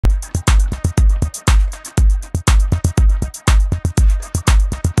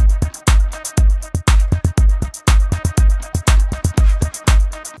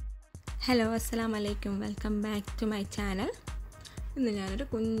Hello അസ്സലാമു അലൈക്കും welcome back to my channel. ഇന്ന് ഞാനൊരു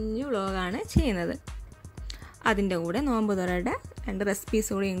കുഞ്ഞു വ്ളോഗാണ് ചെയ്യുന്നത്. അതിൻ്റെ കൂടെ നോമ്പ് തുറയുടെ 2 റെസിപ്പീസ്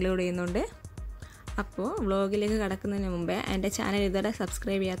കൂടി ഇൻക്ലൂഡ് ചെയ്യുന്നുണ്ട്. അപ്പോൾ വ്ളോഗിലേക്ക് കടക്കുന്നതിന് മുമ്പേ എൻ്റെ ചാനൽ ഇതുവരെ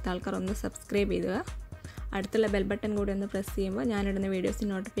സബ്സ്ക്രൈബ് ചെയ്യാത്ത ആൾക്കാർ ഒന്ന് സബ്സ്ക്രൈബ് ചെയ്യുക. അടുത്തുള്ള ബെൽ ബട്ടൺ കൂടി ഒന്ന് പ്രസ് ചെയ്യുമ്പോൾ ഞാനിടുന്ന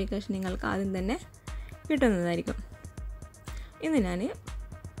വീഡിയോസിൻ്റെ നോട്ടിഫിക്കേഷൻ നിങ്ങൾക്ക് ആദ്യം തന്നെ കിട്ടുന്നതായിരിക്കും. ഇന്ന് ഞാൻ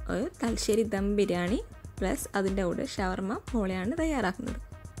ഒരു തലശ്ശേരി ദം ബിരിയാണി പ്ലസ് അതിൻ്റെ കൂടെ ഷവർമ പോലെയാണ് തയ്യാറാക്കുന്നത്.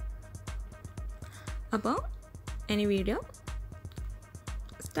 അപ്പോൾ ഇനി വീഡിയോ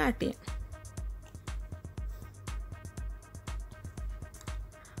സ്റ്റാർട്ട് ചെയ്യാം.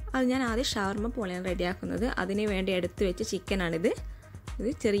 അത് ഞാൻ ആദ്യം ഷവർമ പോലെയാണ് റെഡിയാക്കുന്നത്. അതിന് വേണ്ടി എടുത്തു വെച്ച ചിക്കനാണിത്. ഇത്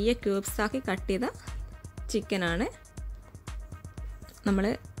ചെറിയ ക്യൂബ്സാക്കി കട്ട് ചെയ്ത ചിക്കനാണ്. നമ്മൾ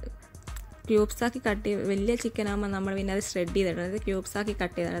ക്യൂബ്സാക്കി കട്ട് ചെയ്ത് വലിയ ചിക്കനാകുമ്പോൾ നമ്മൾ പിന്നെ അത് ഷ്രെഡ് ചെയ്തിടുന്നത് ക്യൂബ്സാക്കി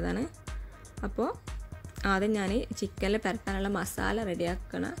കട്ട് ചെയ്തതാണ്. അപ്പോൾ ആദ്യം ഞാൻ ചിക്കനിൽ പുരട്ടാനുള്ള മസാല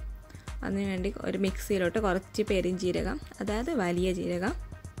റെഡിയാക്കണം. അതിനുവേണ്ടി ഒരു മിക്സിയിലോട്ട് കുറച്ച് പെരുംജീരകം, അതായത് വലിയ ജീരകം,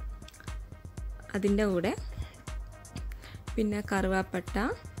 അതിൻ്റെ കൂടെ പിന്നെ കറുവാപ്പട്ട,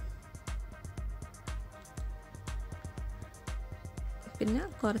 പിന്നെ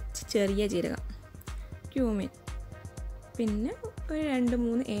കുറച്ച് ചെറിയ ജീരകം, ക്യൂമിൻ, പിന്നെ ഒരു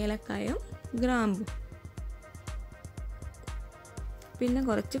 2-3 ഏലക്കായും ഗ്രാമ്പും, പിന്നെ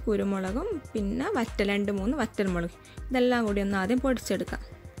കുറച്ച് കുരുമുളകും, പിന്നെ 2-3 വറ്റൽമുളക്. ഇതെല്ലാം കൂടി ഒന്ന് ആദ്യം പൊടിച്ചെടുക്കാം.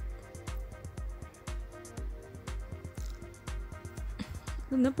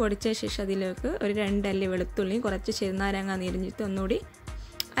 ഒന്ന് പൊടിച്ച ശേഷം അതിലേക്ക് ഒരു 2 അല്ലി വെളുത്തുള്ളിയും കുറച്ച് ചെറുനാരങ്ങ നീരിഞ്ഞിട്ട് ഒന്നുകൂടി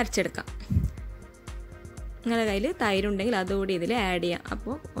അരച്ചെടുക്കാം. നിങ്ങളുടെ കയ്യിൽ തൈരുണ്ടെങ്കിൽ അതുകൂടി ഇതിൽ ആഡ് ചെയ്യാം.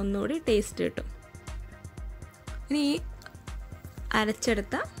 അപ്പോൾ ഒന്നുകൂടി ടേസ്റ്റ് കിട്ടും. ഇനി ഈ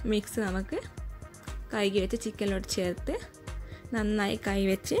അരച്ചെടുത്ത മിക്സ് നമുക്ക് കഴുകി വെച്ച് ചിക്കനിലോട്ട് ചേർത്ത് നന്നായി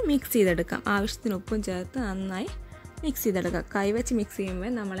കൈവച്ച് മിക്സ് ചെയ്തെടുക്കാം. ആവശ്യത്തിന് ഉപ്പും ചേർത്ത് നന്നായി മിക്സ് ചെയ്തെടുക്കാം. കൈവച്ച് മിക്സ്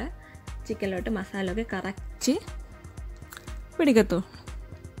ചെയ്യുമ്പോൾ നമ്മൾ ചിക്കനിലോട്ട് മസാലയൊക്കെ കറക്റ്റ് പിടിക്കത്തുള്ളൂ.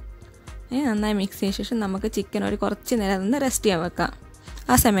 നന്നായി മിക്സ് ചെയ്ത ശേഷം നമുക്ക് ചിക്കൻ ഒരു കുറച്ച് നേരം ഒന്ന് റെസ്റ്റ് ചെയ്യാൻ വെക്കാം.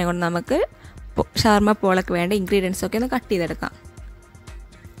 ആ സമയം കൊണ്ട് നമുക്ക് ഷവർമ പോളയ്ക്ക് വേണ്ട ഇൻഗ്രീഡിയൻസൊക്കെ ഒന്ന് കട്ട് ചെയ്തെടുക്കാം.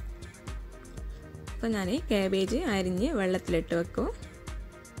 അപ്പോൾ ഞാൻ കാബേജ് അരിഞ്ഞ് വെള്ളത്തിലിട്ട് വെക്കും.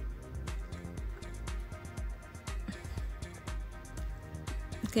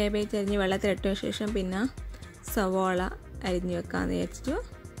 കാബേജ് അരിഞ്ഞ് വെള്ളത്തിലിട്ട ശേഷം പിന്നെ സവാള അരിഞ്ഞ് വെക്കാമെന്ന് വിചാരിച്ചു.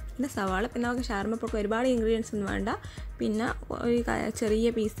 പിന്നെ സവാള പിന്നെ നമുക്ക് ഷവർമ പോൾക്ക് ഒരുപാട് ഇൻഗ്രീഡിയൻസ് ഒന്നും വേണ്ട. പിന്നെ ഒരു ചെറിയ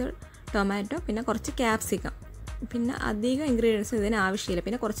പീസ് ടൊമാറ്റോ, പിന്നെ കുറച്ച് ക്യാപ്സിക്കം, പിന്നെ അധികം ഇൻഗ്രീഡിയൻസ് ഇതിന് ആവശ്യമില്ല.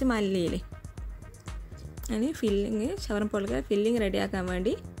 പിന്നെ കുറച്ച് മല്ലിയില. ഇനി ഷവർമ പോൾക്ക് ഫില്ലിങ് റെഡിയാക്കാൻ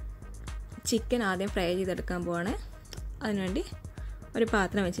വേണ്ടി ചിക്കൻ ആദ്യം ഫ്രൈ ചെയ്തെടുക്കാൻ പോവാണ്. അതിനുവേണ്ടി ഒരു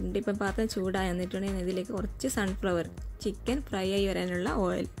പാത്രം വെച്ചിട്ടുണ്ട്. ഇപ്പം പാത്രം ചൂടായി വന്നിട്ടുണ്ടെങ്കിൽ ഇതിലേക്ക് കുറച്ച് സൺഫ്ലവർ, ചിക്കൻ ഫ്രൈ ആയി വരാനുള്ള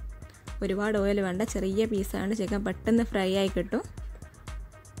ഓയിൽ. ഒരുപാട് ഓയിൽ വേണ്ട, ചെറിയ പീസാണ് ചിക്കൻ പെട്ടെന്ന് ഫ്രൈ ആയി കിട്ടും.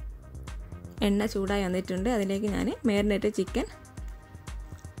 എണ്ണ ചൂടായി വന്നിട്ടുണ്ട്. അതിലേക്ക് ഞാൻ മാരിനേറ്റ് ചിക്കൻ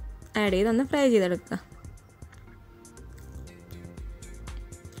ആഡ് ചെയ്ത് ഒന്ന് ഫ്രൈ ചെയ്തെടുക്കുക.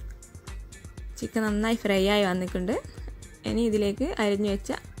 ചിക്കൻ നന്നായി ഫ്രൈ ആയി വന്നിട്ടുണ്ട്. ഇനി ഇതിലേക്ക് അരിഞ്ഞു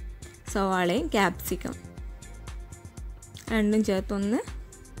വെച്ച സവാളയും ക്യാപ്സിക്കം രണ്ടും ചേർത്തൊന്ന്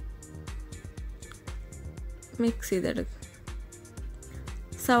മിക്സ് ചെയ്തെടുക്കുക.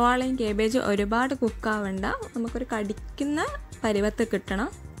 സവാളയും കാബേജും ഒരുപാട് കുക്കാവണ്ട, നമുക്കൊരു കടിക്കുന്ന പരുവത്ത്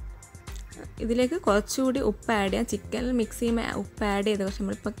കിട്ടണം. ഇതിലേക്ക് കുറച്ചുകൂടി ഉപ്പ് ആഡ് ചെയ്യാം. ചിക്കനിൽ മിക്സ് ചെയ്യുമ്പോൾ ഉപ്പ് ആഡ് ചെയ്ത്, പക്ഷെ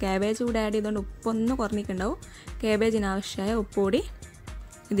നമ്മളിപ്പോൾ കാബേജ് കൂടി ആഡ് ചെയ്തുകൊണ്ട് ഉപ്പൊന്ന് കുറഞ്ഞിട്ടുണ്ടാവും. കാബേജിന് ആവശ്യമായ ഉപ്പ് കൂടി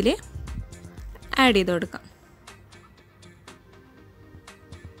ഇതിൽ ആഡ് ചെയ്ത് കൊടുക്കാം.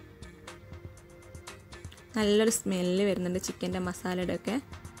 നല്ലൊരു സ്മെല്ല് വരുന്നുണ്ട് ചിക്കൻ്റെ മസാലയുടെ ഒക്കെ.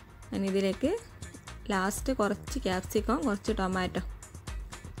 ഞാൻ ഇതിലേക്ക് ലാസ്റ്റ് കുറച്ച് ക്യാപ്സിക്കം, കുറച്ച് ടൊമാറ്റോ,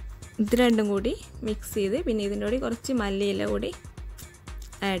 ഇത് രണ്ടും കൂടി മിക്സ് ചെയ്ത് പിന്നെ ഇതിൻ്റെ കൂടി കുറച്ച് മല്ലിയില കൂടി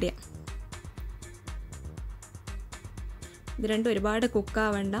ആഡ് ചെയ്യാം. ഇത് രണ്ടും ഒരുപാട്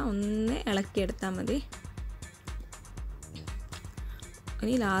കുക്കാവണ്ട, ഒന്ന് ഇളക്കിയെടുത്താൽ മതി.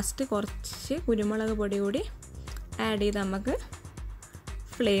 ഇനി ലാസ്റ്റ് കുറച്ച് കുരുമുളക് പൊടി കൂടി ആഡ് ചെയ്ത് നമുക്ക്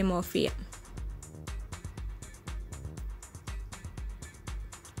ഫ്ലെയിം ഓഫ് ചെയ്യാം.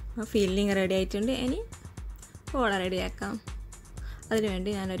 ഫില്ലിങ് റെഡി ആയിട്ടുണ്ട്. ഇനി പോള റെഡിയാക്കാം.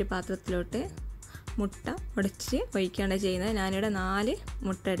 അതിനുവേണ്ടി ഞാനൊരു പാത്രത്തിലോട്ട് മുട്ട ഉടച്ച് ഒഴിക്കുകയാണ് ചെയ്യുന്നത്. ഞാനിവിടെ 4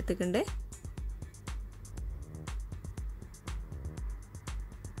 മുട്ട എടുത്തിട്ടുണ്ട്.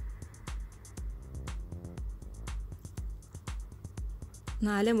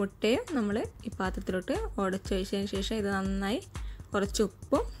 4 മുട്ടയും നമ്മൾ ഈ പാത്രത്തിലോട്ട് ഉടച്ചൊഴിച്ചതിന് ശേഷം ഇത് നന്നായി കുറച്ച്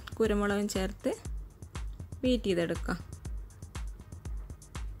ഉപ്പും കുരുമുളകും ചേർത്ത് ബീറ്റ് ചെയ്തെടുക്കാം.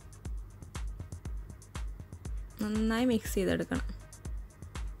 നന്നായി മിക്സ് ചെയ്തെടുക്കണം.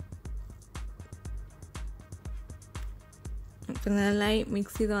 ഇപ്പം നന്നായി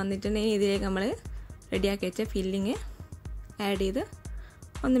മിക്സ് ചെയ്ത് വന്നിട്ടുണ്ടെങ്കിൽ ഇതിലേക്ക് നമ്മൾ റെഡിയാക്കി വെച്ച ഫില്ലിങ് ആഡ് ചെയ്ത്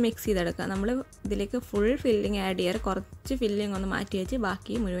ഒന്ന് മിക്സ് ചെയ്തെടുക്കുക. നമ്മൾ ഇതിലേക്ക് ഫുൾ ഫില്ലിങ് ആഡ് ചെയ്യാറ്, കുറച്ച് ഫില്ലിങ് ഒന്ന് മാറ്റി വെച്ച്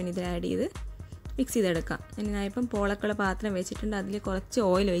ബാക്കി മുഴുവൻ ഇതിൽ ആഡ് ചെയ്ത് മിക്സ് ചെയ്തെടുക്കാം. ഇനി ഞാൻ ഇപ്പം പോളക്കുള്ള പാത്രം വെച്ചിട്ടുണ്ട്, അതിൽ കുറച്ച്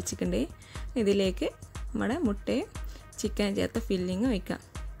ഓയിൽ ഒഴിച്ചിട്ടുണ്ട്. ഇതിലേക്ക് നമ്മുടെ മുട്ടയും ചിക്കനും ചേർത്ത് ഫില്ലിങ് വയ്ക്കാം.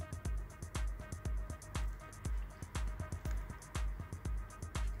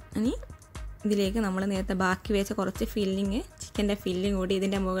 ഇനി ഇതിലേക്ക് നമ്മൾ നേരത്തെ ബാക്കി വെച്ച കുറച്ച് ഫില്ലിങ്, ചിക്കൻ്റെ ഫില്ലിങ് കൂടി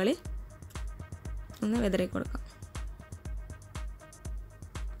ഇതിൻ്റെ മുകളിൽ ഒന്ന് വിതറി കൊടുക്കാം.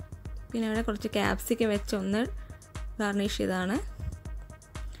 പിന്നെ അവിടെ കുറച്ച് ക്യാപ്സിക്കം വെച്ച് ഒന്ന് ഗാർണിഷ് ചെയ്താണ്.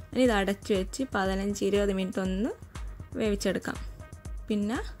 ഇനി ഇത് അടച്ച് വെച്ച് 15-20 മിനിറ്റ് ഒന്ന് വേവിച്ചെടുക്കാം.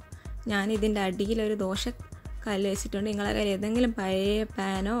 പിന്നെ ഞാൻ ഇതിൻ്റെ അടിയിലൊരു ദോശ കല്ല് വെച്ചിട്ടുണ്ട്. നിങ്ങളുടെ കയ്യിൽ ഏതെങ്കിലും പഴയ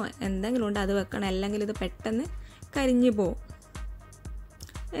പാനോ എന്തെങ്കിലും ഉണ്ട് അത് വെക്കണം, അല്ലെങ്കിൽ ഇത് പെട്ടെന്ന് കരിഞ്ഞു പോവും.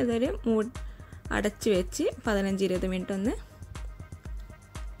 ഇതൊരു അടച്ച് വെച്ച് 15-20 മിനിറ്റ് ഒന്ന്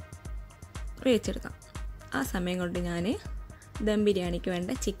വേവിച്ചെടുക്കാം. ആ സമയം കൊണ്ട് ഞാൻ ദം ബിരിയാണിക്ക്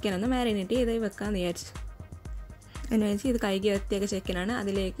വേണ്ട ചിക്കൻ ഒന്ന് മാരിനേറ്റ് ചെയ്ത് വെക്കാമെന്ന് വിചാരിച്ചു. എന്ന് വെച്ച് ഇത് കഴുകി വൃത്തിയാക്കിയ ചിക്കനാണ്.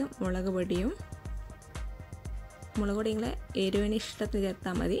 അതിലേക്ക് മുളക് പൊടി നിങ്ങളെ എരിവിന് ഇഷ്ടത്തിന്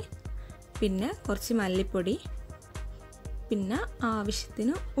ചേർത്താൽ മതി. പിന്നെ കുറച്ച് മല്ലിപ്പൊടി, പിന്നെ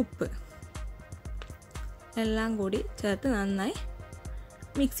ആവശ്യത്തിന് ഉപ്പ് എല്ലാം കൂടി ചേർത്ത് നന്നായി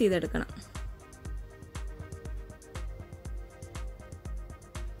മിക്സ് ചെയ്തെടുക്കണം.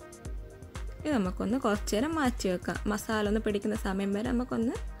 ഇത് നമുക്കൊന്ന് കുറച്ച് നേരം മാറ്റി വെക്കാം. മസാല ഒന്ന് പിടിക്കുന്ന സമയം വരെ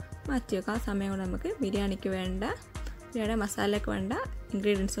നമുക്കൊന്ന് മാറ്റി വെക്കാം. ആ സമയം കൊണ്ട് നമുക്ക് ബിരിയാണിക്ക് വേണ്ട മസാലയ്ക്ക് വേണ്ട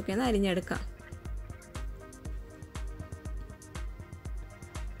ഇൻഗ്രീഡിയൻസ് ഒക്കെ ഒന്ന് അരിഞ്ഞെടുക്കാം.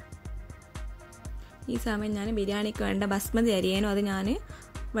 ഈ സമയം ഞാൻ ബിരിയാണിക്ക് വേണ്ട ബസ്മതി അരിയാനും അത് ഞാൻ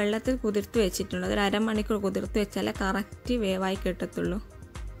വെള്ളത്തിൽ കുതിർത്ത് വെച്ചിട്ടുണ്ട്. അതൊരു അരമണിക്കൂർ കുതിർത്ത് വെച്ചാലേ കറക്റ്റ് വേവായി കിട്ടത്തുള്ളൂ.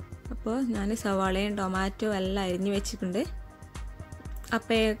 അപ്പോൾ ഞാൻ സവാളയും ടൊമാറ്റോ എല്ലാം അരിഞ്ഞ് വെച്ചിട്ടുണ്ട്.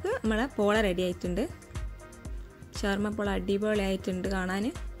 അപ്പോഴേക്ക് നമ്മളെ പോള റെഡി ആയിട്ടുണ്ട്. ഷവർമ്മ പോള അടിപൊളി ആയിട്ടുണ്ട് കാണാൻ.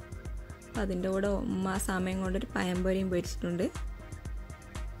 അപ്പോൾ അതിൻ്റെ കൂടെ ഉമ്മ സമയം കൊണ്ടൊരു പഴംപൊരിയും പൊരിച്ചിട്ടുണ്ട്.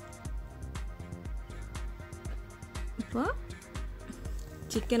 അപ്പോൾ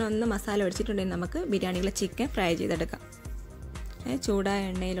ചിക്കൻ ഒന്ന് മസാല ഒടിച്ചിട്ടുണ്ടെങ്കിൽ നമുക്ക് ബിരിയാണിയിലെ ചിക്കൻ ഫ്രൈ ചെയ്തെടുക്കാം. ചൂടായ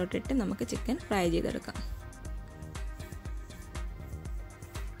എണ്ണയിലോട്ടിട്ട് നമുക്ക് ചിക്കൻ ഫ്രൈ ചെയ്തെടുക്കാം.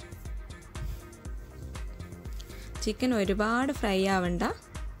 ചിക്കൻ ഒരുപാട് ഫ്രൈ ആവണ്ട,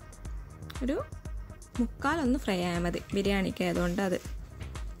 ഒരു മുക്കാലൊന്ന് ഫ്രൈ ആയാൽ മതി ബിരിയാണിക്ക്. അതുകൊണ്ട് അത്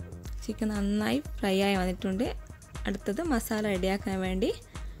ചിക്കൻ നന്നായി ഫ്രൈ ആയി വന്നിട്ടുണ്ട്. അടുത്തത് മസാല റെഡിയാക്കാൻ വേണ്ടി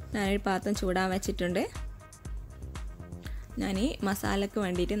ഞാനൊരു പാത്രം ചൂടാൻ വെച്ചിട്ടുണ്ട്. ഞാൻ ഈ മസാലയ്ക്ക്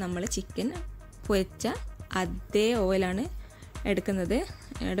വേണ്ടിയിട്ട് നമ്മൾ ചിക്കൻ പൊരിച്ച അതേ ഓയിലാണ് എടുക്കുന്നത്.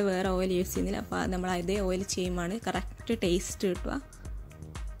 ഇവിടെ വേറെ ഓയിൽ യൂസ് ചെയ്യുന്നില്ല. അപ്പോൾ നമ്മൾ അതേ ഓയിൽ ചെയ്യുമ്പോൾ കറക്റ്റ് ടേസ്റ്റ് കിട്ടുക.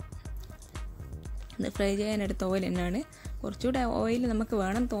 ഇത് ഫ്രൈ ചെയ്യാനെടുത്ത ഓയിൽ തന്നെയാണ്. കുറച്ചുകൂടെ ഓയിൽ നമുക്ക്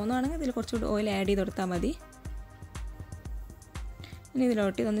വേണം തോന്നുകയാണെങ്കിൽ ഇതിൽ കുറച്ചുകൂടി ഓയിൽ ആഡ് ചെയ്ത് കൊടുത്താൽ മതി. ഇനി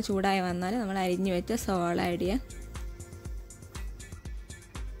ഇതിലോട്ട് ഇതൊന്ന് ചൂടായി വന്നാൽ നമ്മൾ അരിഞ്ഞ് വെച്ച സവാള ആഡ് ചെയ്യാം.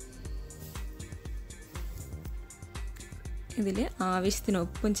 ഇതിൽ ആവശ്യത്തിന്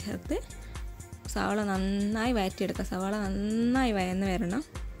ഉപ്പും ചേർത്ത് സവാള നന്നായി വഴറ്റിയെടുക്കുക. സവാള നന്നായി വഴന്ന് വരണം,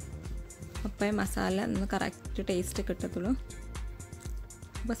 അപ്പോഴേ മസാല ഒന്ന് കറക്റ്റ് ടേസ്റ്റ് കിട്ടത്തുള്ളൂ.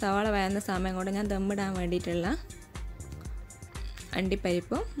 അപ്പോൾ സവാള വഴന്ന സമയം കൊണ്ട് ഞാൻ ദമ്മിടാൻ വേണ്ടിയിട്ടുള്ള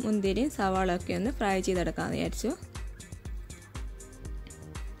അണ്ടിപ്പരിപ്പും മുന്തിരിയും സവാളയൊക്കെ ഒന്ന് ഫ്രൈ ചെയ്തെടുക്കാമെന്ന് വിചാരിച്ചു.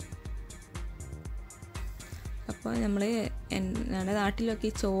 അപ്പോൾ നമ്മൾ നമ്മുടെ നാട്ടിലൊക്കെ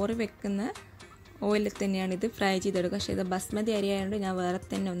ഈ ചോറ് വെക്കുന്ന ഓയിലിൽ തന്നെയാണ് ഇത് ഫ്രൈ ചെയ്തെടുക്കുക. പക്ഷേ ഇത് ബസ്മതി അരി ആയതുകൊണ്ട് ഞാൻ വേറെ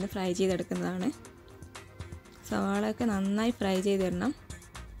തന്നെ ഒന്ന് ഫ്രൈ ചെയ്തെടുക്കുന്നതാണ്. സവാളയൊക്കെ നന്നായി ഫ്രൈ ചെയ്തിടണം.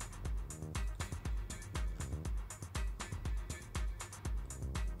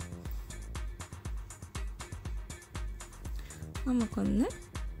 നമുക്കൊന്ന്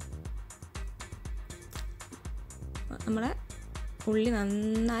നമ്മളെ ഉള്ളി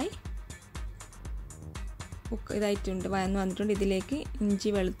നന്നായി ഇതായിട്ടുണ്ട്, വഴന്ന് വന്നിട്ടുണ്ട്. ഇതിലേക്ക് ഇഞ്ചി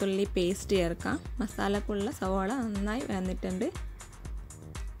വെളുത്തുള്ളി പേസ്റ്റ് ചേർക്കാം. മസാലക്കുള്ള സവാള നന്നായി വന്നിട്ടുണ്ട്.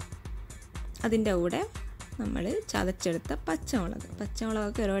 അതിൻ്റെ കൂടെ നമ്മൾ ചതച്ചെടുത്ത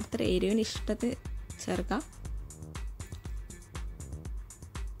പച്ചമുളകൊക്കെ ഓരോരുത്തർ എരിവിന് ഇഷ്ടത്തിന് ചേർക്കാം.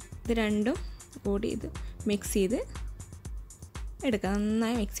 ഇത് രണ്ടും കൂടി ഇത് മിക്സ് ചെയ്ത് എടുക്കാം,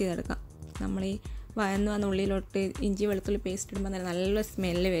 നന്നായി മിക്സ് ചെയ്തെടുക്കാം. നമ്മൾ ഈ വഴന്ന് വന്ന ഉള്ളിയിലോട്ട് ഇഞ്ചി വെളുത്തുള്ളി പേസ്റ്റ് ഇടുമ്പോൾ നല്ല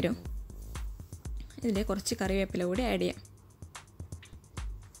സ്മെല്ല് വരും. ഇതിൽ കുറച്ച് കറിവേപ്പില കൂടി ആഡ് ചെയ്യാം.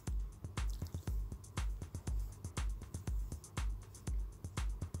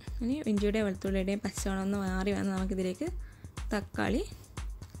 ഇനി ഇഞ്ചിയുടെയും വെളുത്തുള്ളിയുടെയും പച്ചമണം ഒന്ന് മാറി വന്ന് നമുക്കിതിലേക്ക് തക്കാളി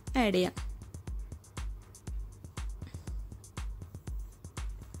ആഡ് ചെയ്യാം.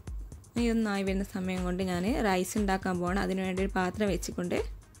 ഇതൊന്നായി വരുന്ന സമയം കൊണ്ട് ഞാൻ റൈസ് ഉണ്ടാക്കാൻ പോവാണ്. അതിനു വേണ്ടി ഒരു പാത്രം വെച്ചുകൊണ്ട്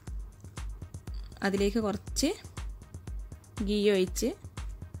അതിലേക്ക് കുറച്ച് ഗീ ഒഴിച്ച്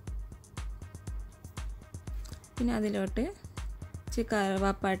പിന്നെ അതിലോട്ട്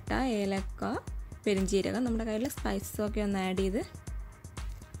കറുവാപ്പട്ട, ഏലക്ക, പെരുംജീരകം, നമ്മുടെ കയ്യിലുള്ള സ്പൈസസൊക്കെ ഒന്ന് ആഡ് ചെയ്ത്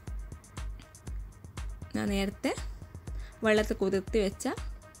ഞാൻ നേരത്തെ വെള്ളത്തിൽ കുതിർത്തി വെച്ച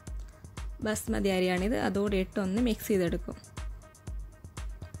ബസ്മതി അരിയാണിത്, അതോടെ ഇട്ടൊന്ന് മിക്സ് ചെയ്തെടുക്കും.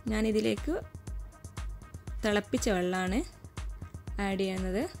 ഞാനിതിലേക്ക് തിളപ്പിച്ച വെള്ളമാണ് ആഡ്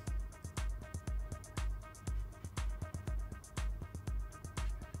ചെയ്യുന്നത്.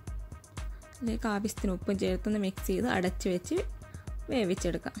 ഇതിലേക്ക് ആവശ്യത്തിന് ഉപ്പും ചേർത്തൊന്ന് മിക്സ് ചെയ്ത് അടച്ചു വെച്ച്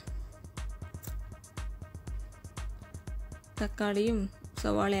വേവിച്ചെടുക്കാം. തക്കാളിയും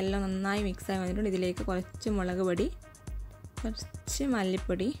സവാളയും എല്ലാം നന്നായി മിക്സായി വന്നിട്ടുണ്ട്. ഇതിലേക്ക് കുറച്ച് മുളക് പൊടി, കുറച്ച്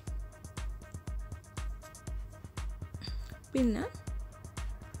മല്ലിപ്പൊടി, പിന്നെ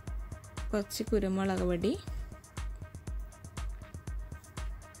കുറച്ച് കുരുമുളക് പൊടി,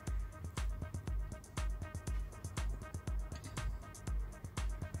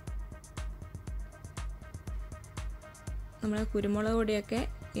 നമ്മൾ കുരുമുളക് പൊടിയൊക്കെ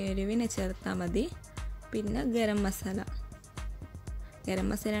എരിവിനെ ചേർത്താൽ മതി. പിന്നെ ഗരം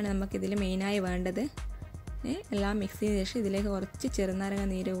മസാലയാണ് നമുക്കിതിൽ മെയിനായി വേണ്ടത്. എല്ലാം മിക്സ് ചെയ്ത ശേഷം ഇതിലേക്ക് കുറച്ച് ചെറുനാരങ്ങ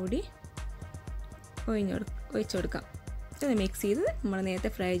നീര് കൂടി ഒഴിച്ചു കൊടുക്കാം. ഇത് മിക്സ് ചെയ്ത് നമ്മൾ നേരത്തെ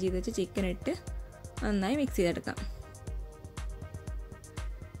ഫ്രൈ ചെയ്ത് വെച്ച് ചിക്കൻ ഇട്ട് നന്നായി മിക്സ് ചെയ്തെടുക്കാം.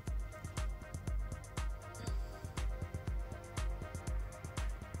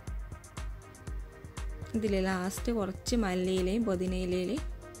 ഇതിൽ ലാസ്റ്റ് കുറച്ച് മല്ലിയിലയും പുതിനയിലയും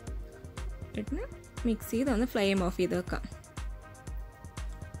ഇട്ട് മിക്സ് ചെയ്ത് ഒന്ന് ഫ്ലെയിം ഓഫ് ചെയ്ത് വെക്കാം.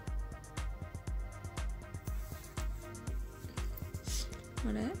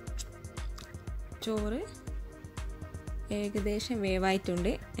 നമ്മുടെ ചോറ് ഏകദേശം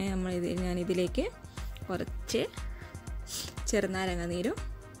വേവായിട്ടുണ്ട്. ഞാനിതിലേക്ക് കുറച്ച് ചെറുനാരങ്ങ നീരും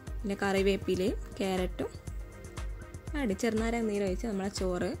പിന്നെ കറിവേപ്പിലയും ക്യാരറ്റും ചെറുനാരങ്ങ നീര് ഒഴിച്ച് നമ്മളെ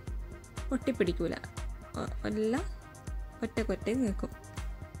ചോറ് ഒട്ടിപ്പിടിക്കൂല, എല്ലാം ഒറ്റക്കൊറ്റ നിൽക്കും.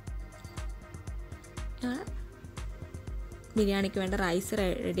 ബിരിയാണിക്ക് വേണ്ട റൈസ്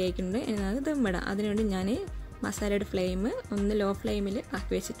റെഡി ആയിട്ടുണ്ട്. അത് ദമ്മിടാം. അതിനുവേണ്ടി ഞാൻ മസാലയുടെ ഫ്ലെയിം ഒന്ന് ലോ ഫ്ലെയിമിൽ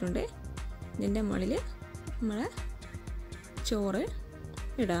ആക്കി വെച്ചിട്ടുണ്ട്. ഇതിൻ്റെ മുകളിൽ നമ്മളെ ചോറ്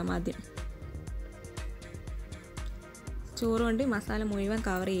ഇടാം. ആദ്യം ചോറ് കൊണ്ട് മസാല മുഴുവൻ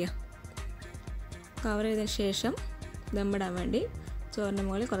കവർ ചെയ്തതിന് ശേഷം ദമ്മിടാൻ വേണ്ടി ചോറിൻ്റെ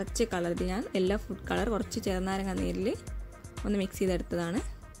മുകളിൽ കുറച്ച് കളർ, ഇത് ഞാൻ യെല്ലോ ഫുഡ് കളർ കുറച്ച് ചെറുനാരങ്ങ നീരിൽ ഒന്ന് മിക്സ് ചെയ്തെടുത്തതാണ്.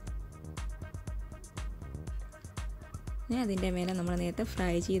 അതിൻ്റെ മേലെ നമ്മൾ നേരത്തെ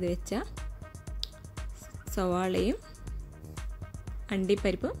ഫ്രൈ ചെയ്ത് വെച്ച സവാളയും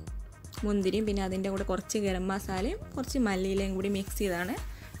അണ്ടിപ്പരിപ്പും മുന്തിരിയും പിന്നെ അതിൻ്റെ കൂടെ കുറച്ച് ഗരം മസാലയും കുറച്ച് മല്ലിയിലയും കൂടി മിക്സ് ചെയ്താണ്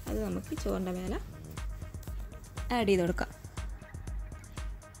അത് നമുക്ക് ചോറിൻ്റെ മേലെ ആഡ് ചെയ്ത് കൊടുക്കാം.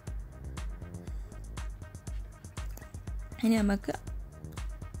 ഇനി നമുക്ക്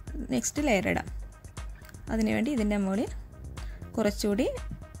നെക്സ്റ്റ് ലെയർ ഇടാം. അതിനുവേണ്ടി ഇതിൻ്റെ മുകളിൽ കുറച്ചുകൂടി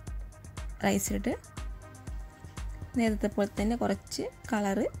റൈസ് ഇട്ട് നേരത്തെ പോലെ തന്നെ കുറച്ച്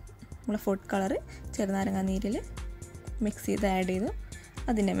കളറ്, നമ്മളെ ഫുഡ് കളറ് ചെറുനാരങ്ങ നീരിൽ മിക്സ് ചെയ്ത് ആഡ് ചെയ്തു.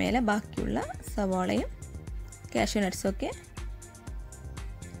 അതിൻ്റെ മേലെ ബാക്കിയുള്ള സവാളയും കാഷ്യൂ നട്ട്സൊക്കെ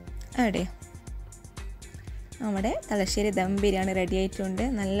ആഡ് ചെയ്യാം. നമ്മുടെ തലശ്ശേരി ദം ബിരിയാണി റെഡി ആയിട്ടുണ്ട്.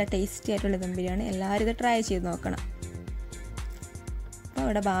 നല്ല ടേസ്റ്റി ആയിട്ടുള്ള ദം ബിരിയാണി. എല്ലാവരും ഇത് ട്രൈ ചെയ്ത് നോക്കണം. അപ്പോൾ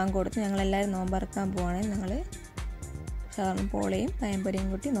ഇവിടെ ബാങ്ക് കൊടുത്ത് ഞങ്ങളെല്ലാവരും നോമ്പ് ഇറക്കാൻ പോവുകയാണ്. ഞങ്ങൾ ഷവർമ പോളയും പഴംപൊരിയും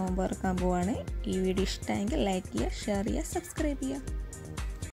കൂട്ടി നോമ്പ് ഇറക്കാൻ പോവുകയാണ്. ഈ വീഡിയോ ഇഷ്ടമെങ്കിൽ ലൈക്ക് ചെയ്യുക, ഷെയർ ചെയ്യുക, സബ്സ്ക്രൈബ് ചെയ്യുക.